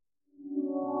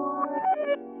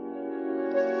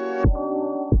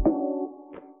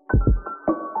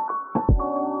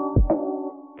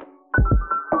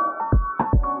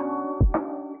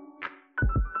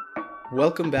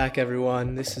Welcome back,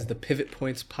 everyone. This is the Pivot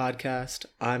Points podcast.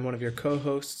 I'm one of your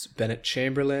co-hosts, Bennett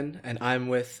Chamberlain, and I'm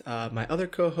with my other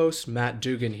co-host, Matt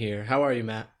Dugan here. How are you,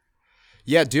 Matt?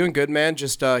 Yeah, doing good, man.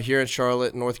 Just here in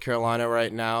Charlotte, North Carolina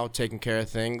right now, taking care of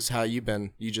things. How you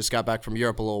been? You just got back from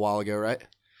Europe a little while ago, right?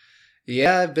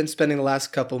 Yeah, I've been spending the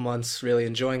last couple months really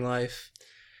enjoying life.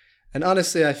 And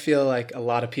honestly, I feel like a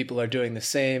lot of people are doing the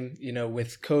same,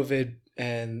 with COVID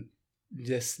and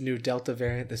this new Delta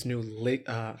variant, this new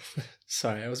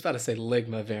sorry, I was about to say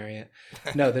Ligma variant.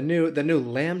 No, the new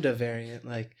Lambda variant,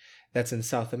 like that's in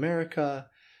South America.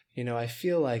 I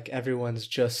feel like everyone's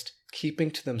just keeping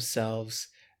to themselves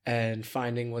and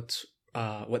finding what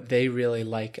they really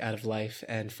like out of life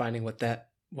and finding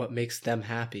what makes them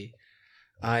happy.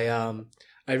 I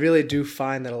really do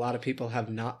find that a lot of people have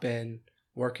not been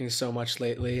working so much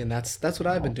lately, and that's what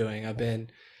I've been doing. I've been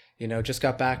just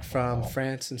got back from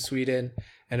France and Sweden,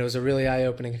 and it was a really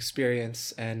eye-opening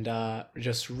experience, and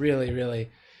just really, really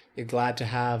glad to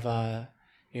have,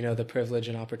 the privilege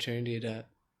and opportunity to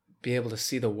be able to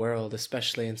see the world,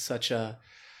 especially in such a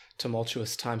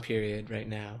tumultuous time period right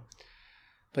now.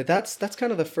 But that's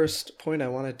kind of the first point I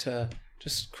wanted to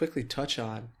just quickly touch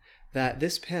on, that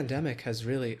this pandemic has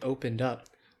really opened up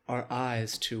our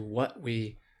eyes to what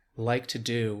we like to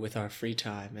do with our free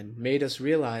time and made us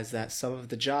realize that some of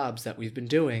the jobs that we've been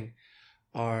doing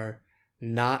are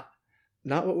not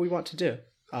what we want to do.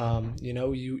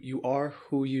 You are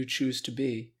who you choose to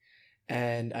be,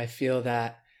 and I feel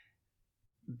that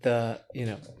the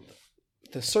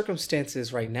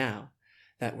circumstances right now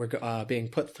that we're being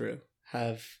put through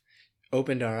have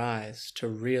opened our eyes to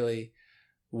really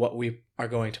what we are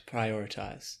going to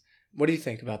prioritize. What do you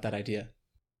think about that idea?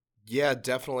 Yeah,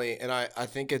 definitely. And I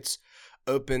think it's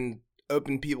opened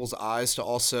people's eyes to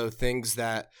also things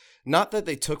that not that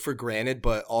they took for granted,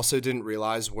 but also didn't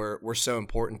realize were so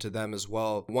important to them as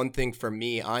well. One thing for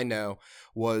me, I know,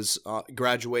 was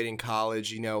graduating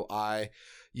college.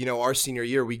 Our senior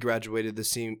year, we graduated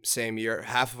the same year.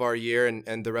 Half of our year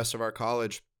and the rest of our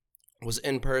college was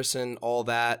in person, all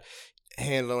that.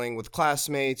 Handling with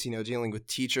classmates, dealing with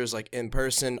teachers like in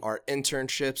person. Our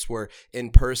internships were in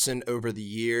person over the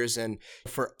years. And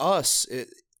for us,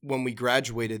 when we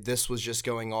graduated, this was just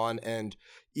going on. And,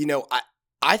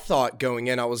 I thought going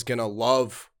in, I was going to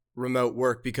love remote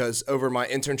work because over my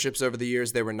internships over the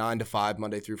years, they were 9 to 5,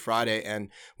 Monday through Friday. And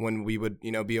when we would,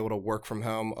 be able to work from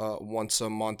home once a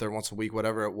month or once a week,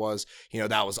 whatever it was,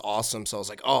 that was awesome. So I was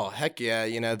like, oh, heck yeah,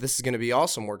 this is going to be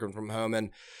awesome working from home.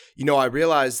 And, I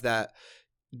realized that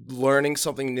learning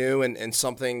something new and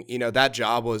something, that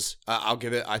job was, I'll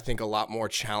give it, I think, a lot more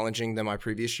challenging than my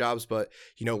previous jobs. But,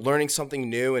 learning something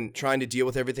new and trying to deal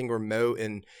with everything remote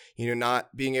and,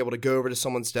 not being able to go over to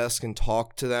someone's desk and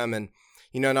talk to them and,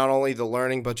 not only the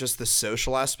learning, but just the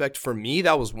social aspect. For me,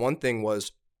 that was one thing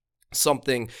was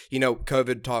something,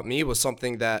 COVID taught me was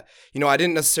something that, I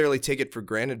didn't necessarily take it for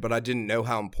granted, but I didn't know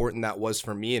how important that was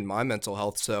for me and my mental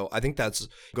health. So I think that's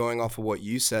going off of what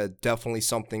you said, definitely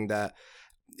something that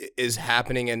is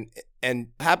happening and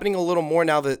happening a little more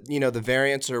now that, the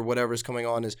variants or whatever is coming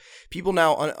on is people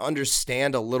now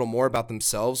understand a little more about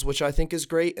themselves, which I think is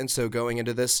great. And so going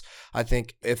into this, I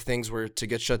think if things were to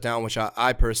get shut down, which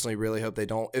I personally really hope they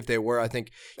don't, if they were, I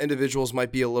think individuals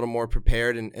might be a little more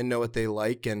prepared and know what they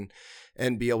like and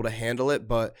be able to handle it.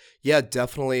 But yeah,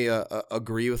 definitely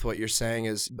agree with what you're saying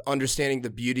is understanding the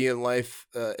beauty in life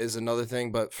is another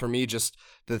thing. But for me, just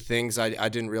the things I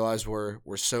didn't realize were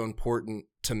so important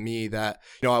to me that,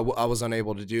 I was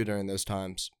unable to do during those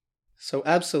times. So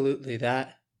absolutely,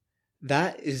 that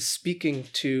is speaking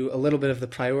to a little bit of the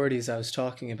priorities I was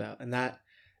talking about, and that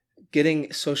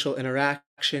getting social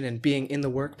interaction and being in the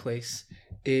workplace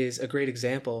is a great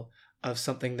example of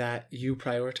something that you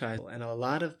prioritize. And a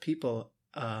lot of people,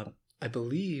 I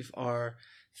believe, are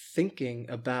thinking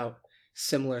about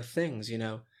similar things.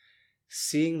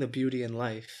 Seeing the beauty in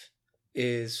life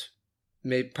is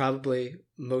probably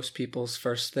most people's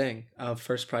first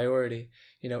priority,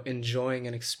 enjoying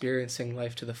and experiencing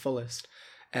life to the fullest.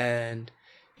 And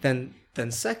then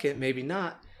second, maybe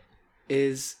not,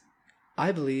 is,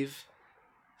 I believe,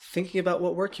 thinking about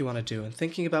what work you want to do and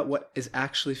thinking about what is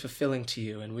actually fulfilling to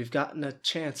you. And we've gotten a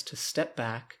chance to step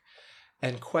back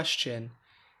and question,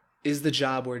 is the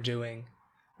job we're doing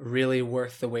really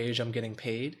worth the wage I'm getting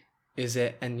paid? Is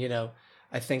it? And,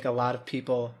 I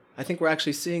think we're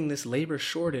actually seeing this labor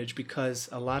shortage because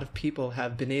a lot of people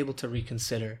have been able to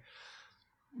reconsider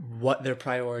what their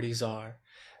priorities are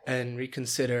and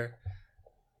reconsider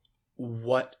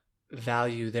what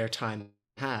value their time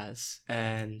has,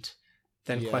 and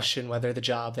then question whether the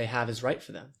job they have is right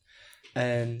for them.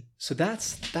 And so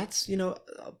that's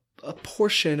a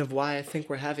portion of why I think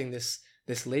we're having this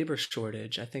labor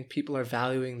shortage. I think people are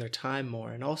valuing their time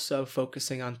more and also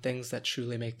focusing on things that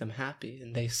truly make them happy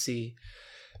and they see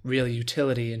real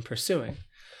utility in pursuing.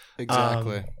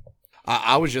 Exactly.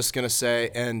 I was just gonna say,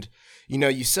 and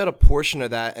you said a portion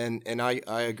of that, and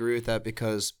I agree with that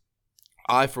because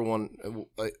I, for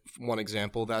one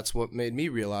example, that's what made me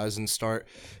realize and start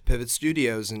Pivot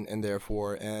Studios, and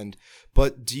therefore,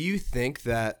 but do you think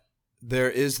that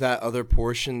there is that other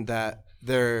portion that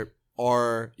there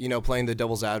are, playing the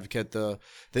devil's advocate, the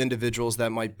individuals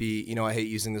that might be, I hate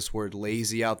using this word,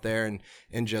 lazy out there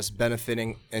and just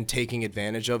benefiting and taking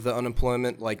advantage of the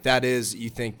unemployment? Like, that is, you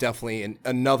think, definitely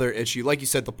another issue. Like you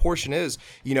said, the portion is,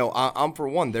 I'm for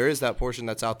one, there is that portion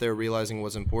that's out there realizing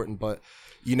what's important, but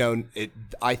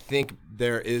I think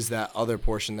there is that other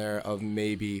portion there of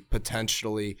maybe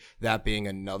potentially that being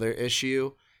another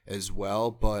issue as well.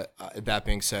 But that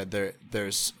being said,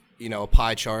 there's a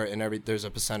pie chart and there's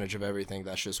a percentage of everything.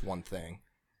 That's just one thing.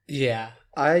 Yeah,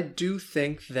 I do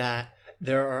think that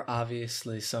there are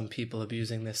obviously some people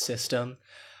abusing this system,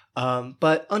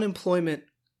 but unemployment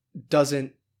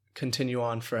doesn't continue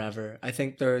on forever. I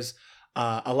think there's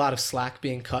a lot of slack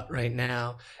being cut right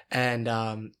now,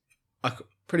 and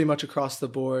pretty much across the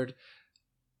board,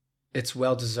 it's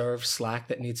well-deserved slack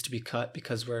that needs to be cut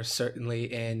because we're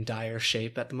certainly in dire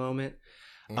shape at the moment.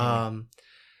 Mm-hmm.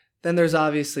 Then there's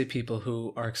obviously people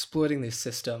who are exploiting this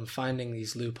system, finding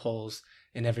these loopholes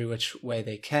in every which way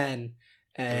they can,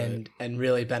 and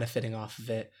really benefiting off of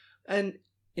it. And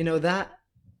that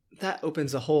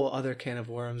opens a whole other can of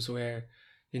worms where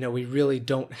we really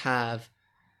don't have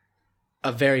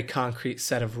a very concrete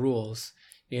set of rules.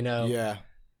 Yeah.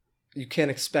 You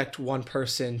can't expect one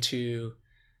person to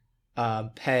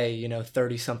pay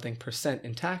 30-something%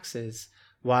 in taxes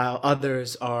while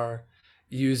others are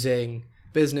using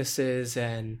businesses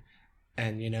and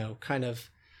kind of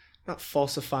not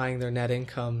falsifying their net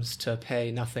incomes to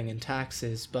pay nothing in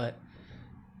taxes, but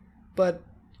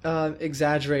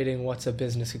exaggerating what's a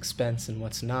business expense and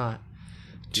what's not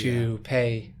to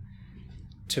pay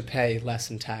less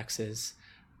in taxes.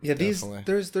 Yeah,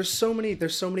 there's so many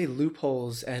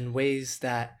loopholes and ways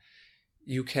that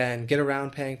you can get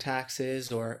around paying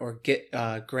taxes or get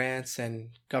grants and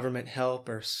government help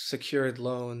or secured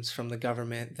loans from the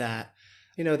government that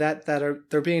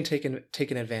they're being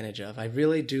taken advantage of. I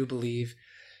really do believe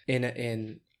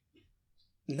in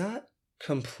not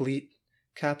complete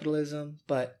capitalism,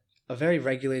 but a very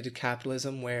regulated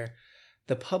capitalism where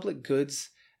the public goods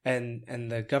and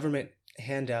the government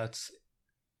handouts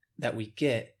that we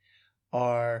get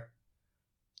are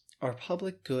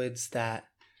public goods that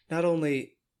not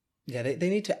only they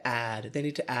need to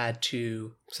add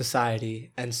to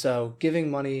society, and so giving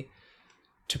money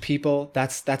to people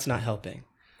that's not helping,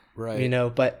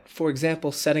 right? But for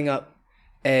example, setting up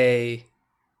a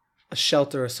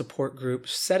shelter, a support group,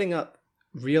 setting up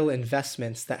real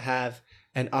investments that have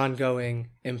an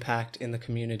ongoing impact in the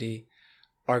community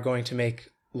are going to make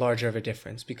larger of a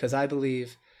difference, because I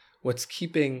believe what's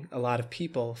keeping a lot of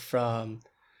people from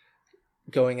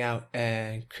going out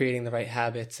and creating the right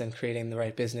habits and creating the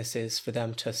right businesses for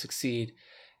them to succeed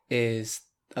is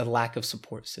a lack of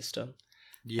support system.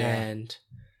 Yeah. And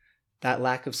that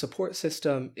lack of support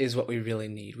system is what we really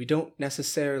need. We don't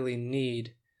necessarily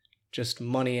need just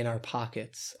money in our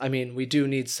pockets. I mean, we do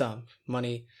need some.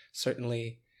 Money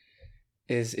certainly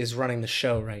is running the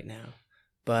show right now.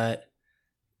 But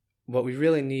what we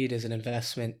really need is an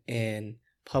investment in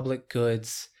public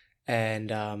goods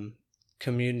and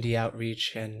community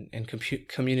outreach and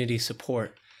community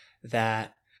support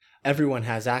that everyone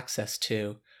has access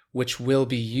to, which will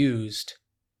be used,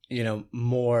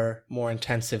 more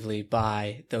intensively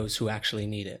by those who actually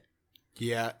need it.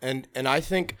 Yeah, and I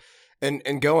think,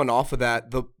 and going off of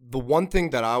that, the one thing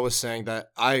that I was saying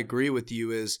that I agree with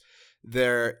you is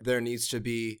there needs to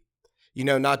be,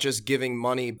 not just giving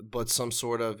money, but some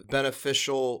sort of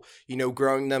beneficial,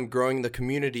 growing the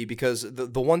community. Because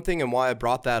the one thing and why I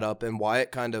brought that up and why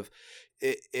it kind of,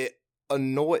 it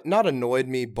not annoyed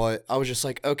me, but I was just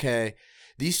like, okay,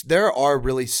 there are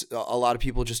really a lot of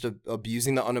people just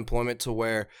abusing the unemployment to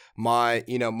where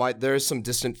there's some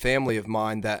distant family of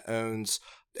mine that owns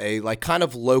a like kind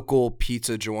of local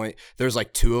pizza joint. There's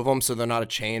like two of them, so they're not a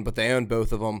chain, but they own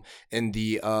both of them in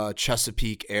the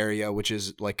Chesapeake area, which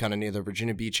is like kind of near the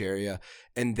Virginia Beach area.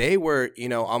 And they were,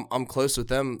 I'm close with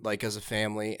them like as a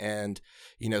family, and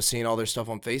seeing all their stuff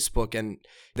on Facebook, and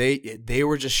they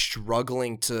were just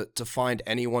struggling to find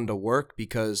anyone to work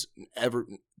because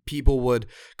people would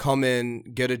come in,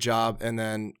 get a job, and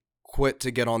then quit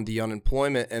to get on the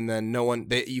unemployment, and then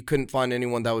you couldn't find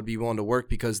anyone that would be willing to work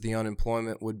because the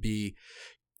unemployment would be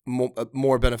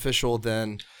more beneficial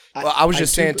than. I, Well, I was I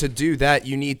just do. saying to do that,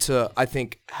 you need to, I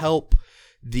think, help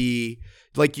the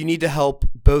you need to help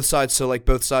both sides, so like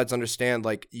both sides understand,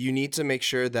 like you need to make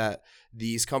sure that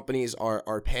these companies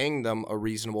are paying them a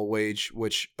reasonable wage,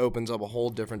 which opens up a whole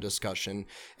different discussion.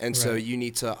 And so Right. you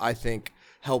need to, I think,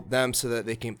 help them so that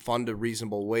they can fund a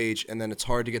reasonable wage, and then it's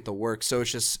hard to get the work. So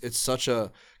it's such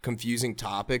a confusing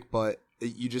topic, but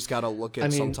you just got to look I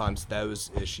at mean, sometimes those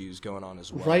issues going on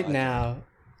as well, right I think. now,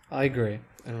 I agree.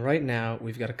 And right now,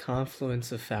 we've got a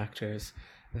confluence of factors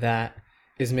that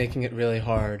is making it really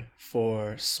hard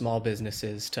for small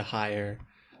businesses to hire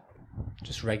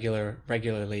just regular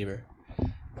labor.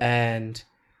 And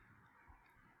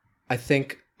I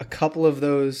think a couple of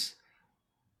those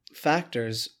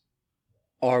factors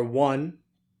are: one,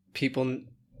 people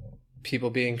people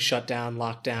being shut down,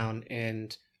 locked down,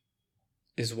 and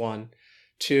is one.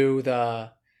 Two,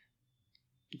 the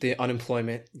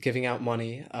unemployment, giving out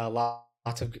money,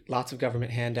 lots of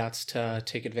government handouts to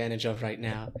take advantage of right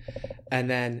now. And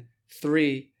then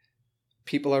three,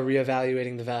 people are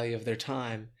reevaluating the value of their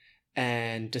time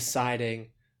and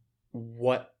deciding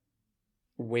what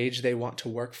wage they want to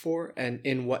work for and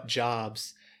in what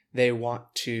jobs they want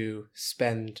to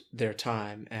spend their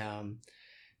time.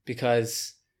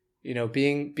 Because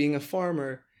being a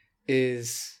farmer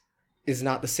is is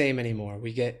not the same anymore.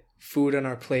 We get food on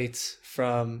our plates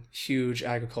from huge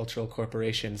agricultural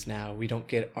corporations now. We don't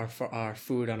get our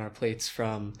food on our plates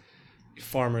from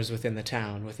farmers within the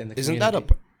town, within the Isn't that a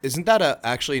community. isn't that a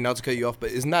actually, not to cut you off, but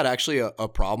isn't that actually a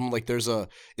problem? Like there's a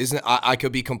isn't I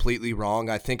could be completely wrong.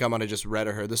 I think I might have just read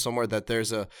or heard this somewhere that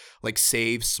there's a like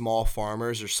save small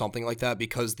farmers or something like that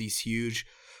because these huge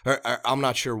or I'm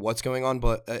not sure what's going on,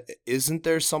 but isn't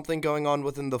there something going on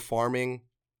within the farming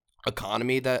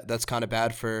economy that's kind of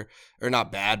bad for, or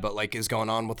not bad, but like is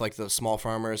going on with like the small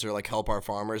farmers, or like help our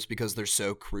farmers because they're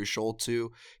so crucial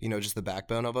to, just the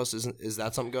backbone of us? Is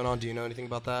that something going on? Do you know anything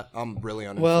about that? I'm really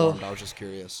Well, uninformed. I was just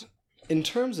curious. in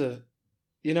terms of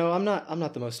I'm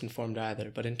not the most informed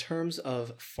either, but in terms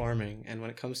of farming and when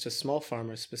it comes to small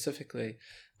farmers specifically,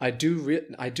 I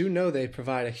do know they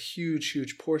provide a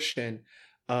huge portion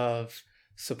of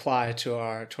supply to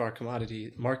our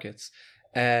commodity markets.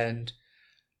 And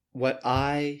what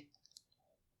I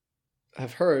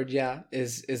have heard, yeah,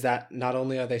 is that not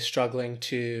only are they struggling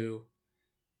to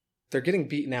they're getting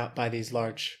beaten out by these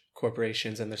large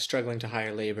corporations and they're struggling to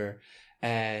hire labor,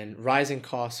 and rising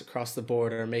costs across the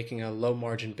board are making a low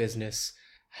margin business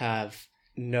have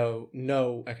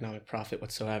no economic profit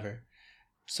whatsoever.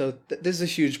 So this is a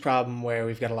huge problem where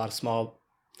we've got a lot of small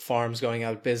farms going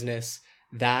out of business.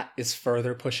 That is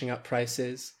further pushing up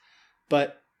prices.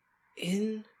 But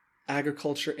in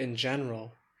agriculture in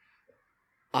general,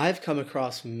 I've come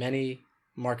across many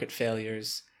market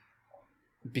failures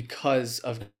because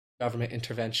of government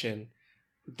intervention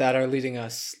that are leading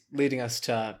us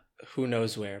to who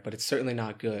knows where, but it's certainly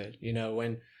not good.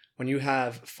 When you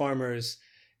have farmers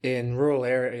in rural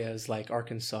areas like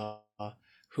Arkansas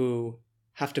who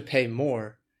have to pay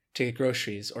more to get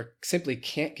groceries or simply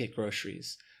can't get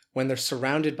groceries when they're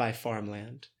surrounded by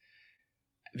farmland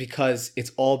because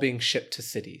it's all being shipped to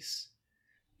cities.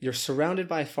 You're surrounded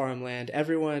by farmland.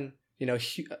 Everyone,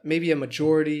 maybe a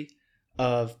majority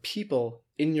of people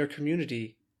in your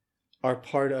community are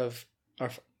part of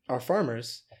our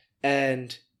farmers,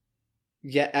 and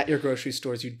yet at your grocery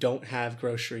stores you don't have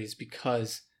groceries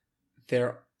because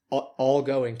they're all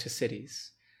going to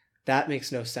cities. That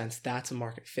makes no sense. That's a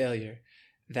market failure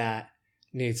that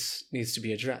needs to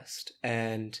be addressed.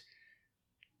 And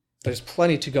there's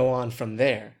plenty to go on from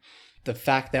there. The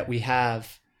fact that we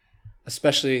have,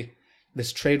 especially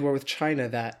this trade war with China,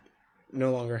 that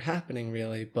no longer happening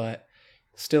really, but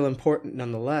still important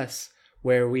nonetheless,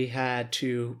 where we had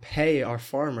to pay our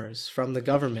farmers from the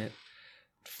government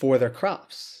for their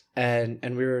crops, and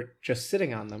we were just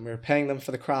sitting on them. We were paying them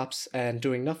for the crops and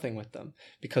doing nothing with them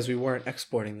because we weren't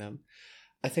exporting them.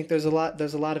 I think there's a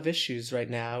lot of issues right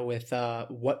now with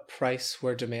what price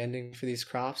we're demanding for these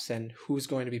crops and who's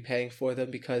going to be paying for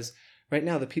them, because right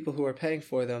now the people who are paying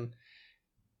for them,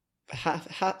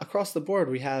 across the board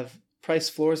we have price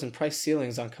floors and price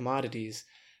ceilings on commodities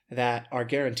that are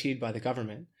guaranteed by the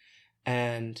government.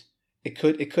 And it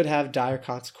could have dire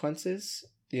consequences,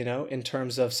 in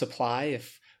terms of supply,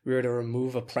 if we were to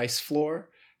remove a price floor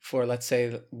for, let's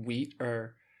say, wheat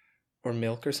or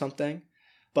milk or something.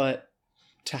 But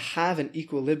to have an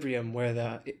equilibrium where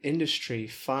the industry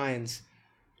finds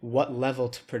what level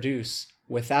to produce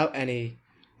without any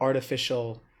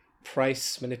artificial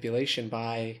price manipulation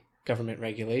by government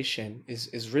regulation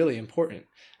is really important.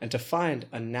 And to find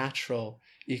a natural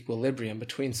equilibrium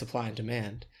between supply and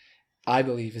demand I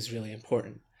believe is really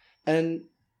important. And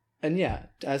yeah,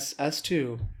 as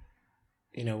to,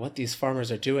 what these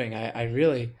farmers are doing, I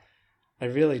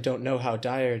really don't know how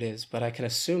dire it is, but I can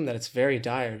assume that it's very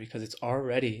dire because it's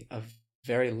already a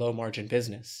very low margin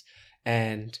business.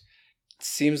 And it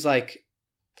seems like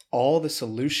all the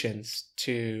solutions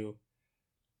to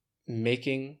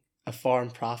making a farm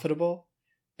profitable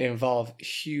involve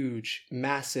huge,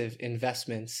 massive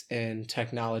investments in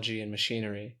technology and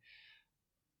machinery.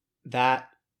 That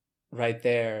right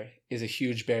there is a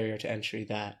huge barrier to entry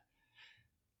that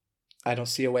I don't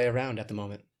see a way around at the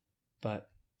moment. But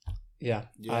yeah,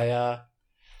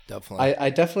 definitely. I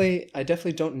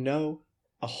definitely don't know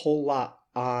a whole lot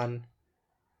on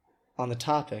the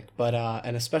topic, but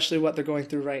and especially what they're going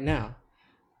through right now.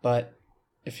 But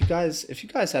if you guys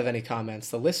have any comments,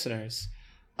 the listeners,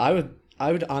 I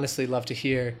would honestly love to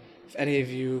hear if any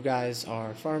of you guys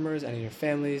are farmers, any of your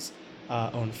families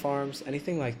own farms,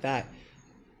 anything like that.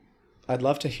 I'd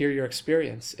love to hear your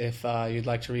experience. If you'd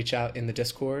like to reach out in the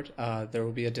Discord, there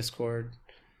will be a Discord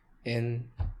in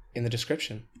the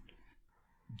description.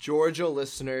 Georgia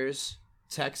listeners,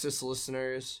 Texas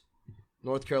listeners,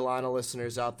 North Carolina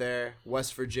listeners out there,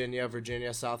 West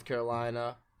Virginia, South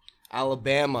Carolina,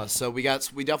 Alabama. So we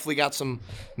definitely got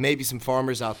maybe some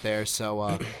farmers out there.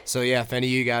 So yeah, if any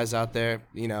of you guys out there,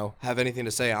 have anything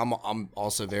to say, I'm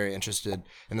also very interested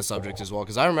in the subject as well,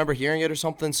 because I remember hearing it or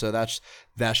something. So that's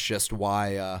just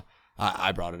why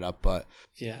I brought it up. But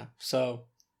yeah, so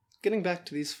getting back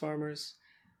to these farmers,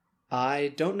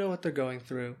 I don't know what they're going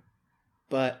through,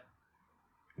 but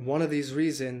one of these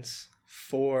reasons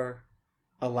for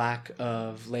a lack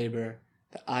of labor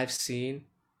that I've seen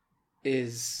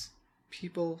is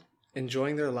people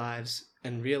enjoying their lives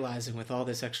and realizing with all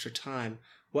this extra time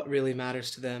what really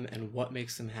matters to them and what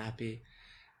makes them happy.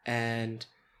 And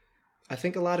I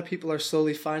think a lot of people are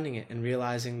slowly finding it and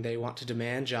realizing they want to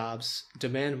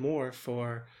demand more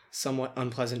for somewhat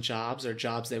unpleasant jobs or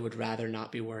jobs they would rather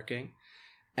not be working.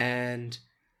 And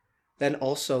then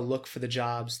also look for the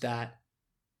jobs that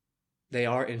they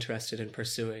are interested in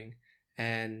pursuing.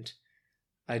 And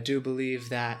I do believe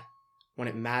that when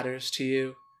it matters to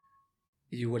you,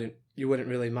 you wouldn't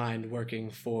really mind working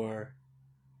for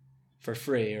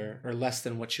free or less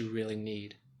than what you really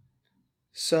need.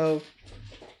 So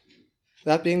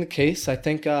that being the case, I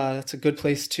think that's a good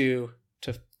place to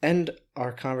end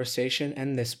our conversation,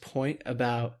 end this point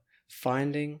about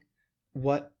finding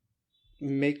what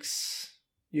makes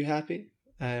you happy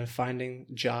and finding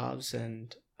jobs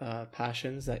and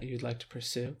passions that you'd like to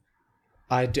pursue.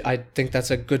 I think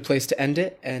that's a good place to end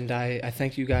it, and I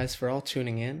thank you guys for all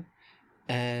tuning in,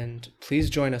 and please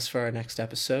join us for our next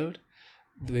episode.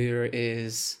 There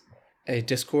is a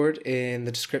Discord in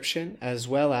the description, as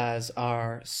well as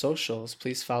our socials.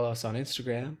 Please follow us on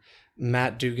Instagram.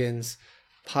 Matt Dugan's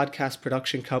podcast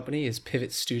production company is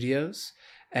Pivot Studios,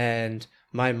 and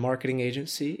my marketing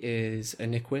agency is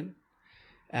Aniquin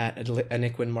at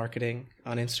Aniquin Marketing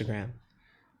on Instagram.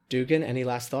 Dugan, any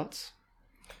last thoughts?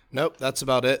 Nope, that's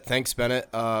about it. Thanks, Bennett.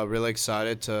 Really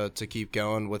excited to keep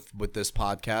going with this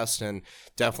podcast, and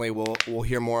definitely we'll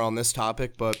hear more on this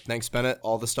topic. But thanks, Bennett.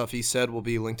 All the stuff he said will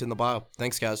be linked in the bio.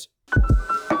 Thanks, guys.